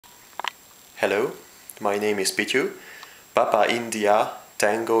Hello, my name is Pichu, Papa India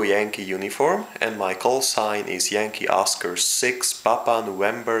Tango Yankee uniform, and my call sign is Yankee Oscar 6 Papa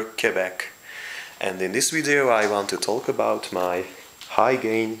November Quebec. And in this video I want to talk about my high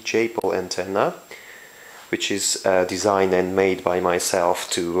gain J-pole antenna, which is designed and made by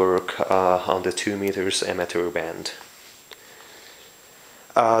myself to work on the 2 meters amateur band.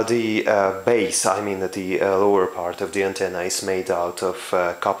 The base, the lower part of the antenna is made out of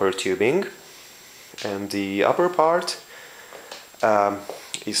copper tubing, and the upper part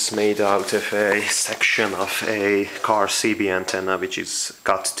is made out of a section of a car CB antenna which is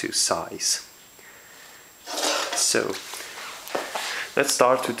cut to size. So let's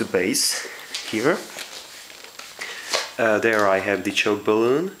start with the base here. There I have the choke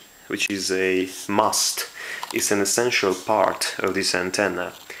balloon, which is a must. It's an essential part of this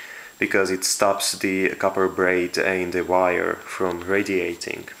antenna because it stops the copper braid in the wire from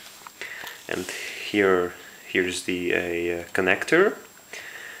radiating. And here's the connector,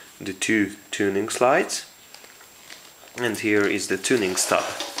 the two tuning slides, and here is the tuning stub.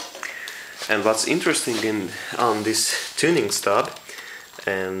 And what's interesting on this tuning stub,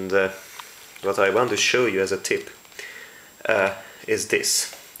 and what I want to show you as a tip, is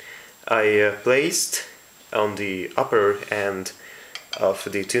this. I placed on the upper end of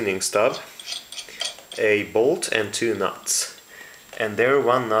the tuning stub a bolt and two nuts, and there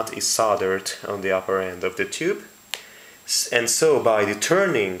one nut is soldered on the upper end of the tube, and so by the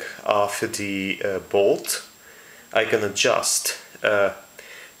turning of the bolt I can adjust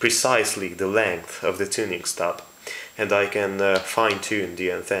precisely the length of the tuning stub, and I can fine-tune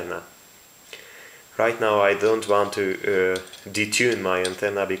the antenna. Right now I don't want to detune my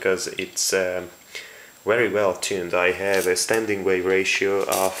antenna because it's very well tuned. I have a standing wave ratio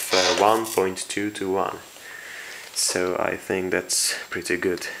of 1.2 to 1, so I think that's pretty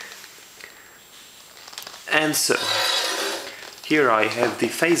good. And so here I have the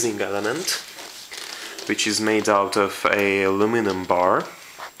phasing element, which is made out of a aluminum bar,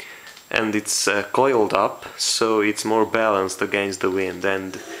 and it's coiled up so it's more balanced against the wind,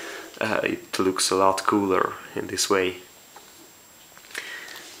 and it looks a lot cooler in this way.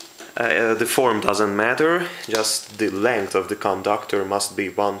 The form doesn't matter, just the length of the conductor must be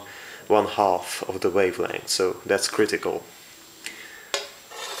one half of the wavelength, so that's critical.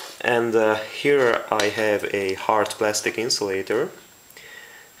 And here I have a hard plastic insulator,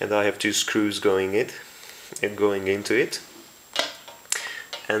 and I have two screws going into it.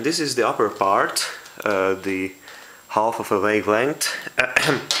 And this is the upper part, the half of a wavelength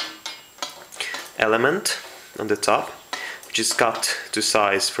element on the top, which is cut to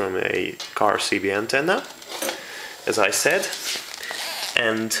size from a car CB antenna, as I said.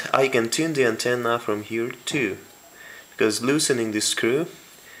 And I can tune the antenna from here too, because loosening the screw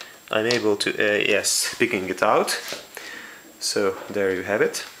I'm able to, picking it out. So there you have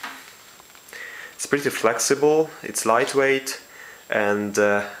it. It's pretty flexible, it's lightweight, and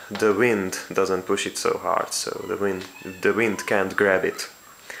the wind doesn't push it so hard, so the wind can't grab it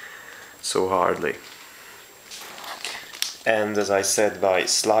so hardly. And as I said, by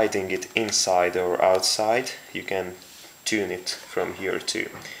sliding it inside or outside you can tune it from here too.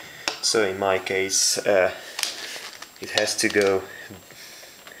 So in my case it has to go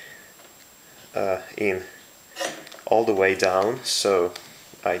in all the way down, so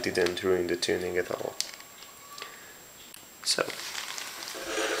I didn't ruin the tuning at all. So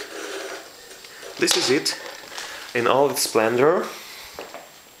this is it in all its splendor.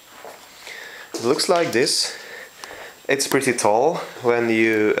 It looks like this. It's pretty tall when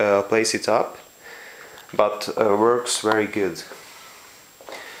you place it up, but works very good.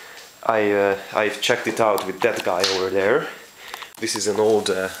 I've checked it out with that guy over there. This is an old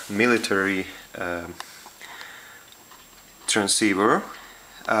military transceiver,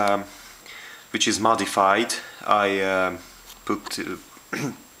 which is modified. I've put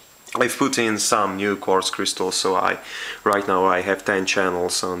in some new quartz crystals, so right now I have 10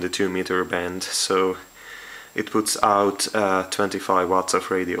 channels on the 2 meter band, so it puts out 25 watts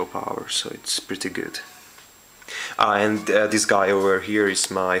of radio power, so it's pretty good. And this guy over here is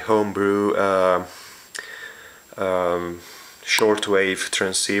my homebrew shortwave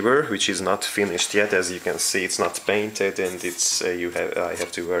transceiver, which is not finished yet. As you can see, it's not painted, and it's I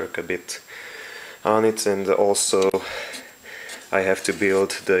have to work a bit on it, and also I have to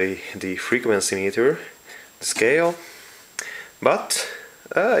build the frequency meter, the scale, but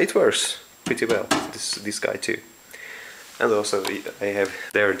it works pretty well, this guy too. And also I have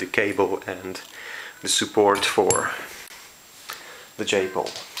there the cable and the support for the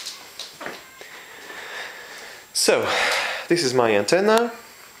J-pole. So this is my antenna.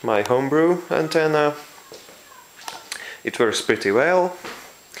 my homebrew antenna. It works pretty well,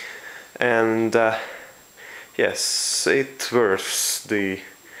 and yes, it worth the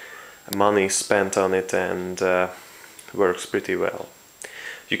money spent on it, and works pretty well.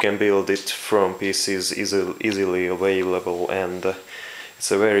 You can build it from pieces easily available, and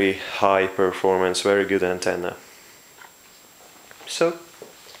it's a very high performance, very good antenna. So,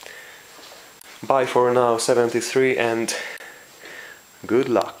 bye for now, 73, and good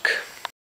luck.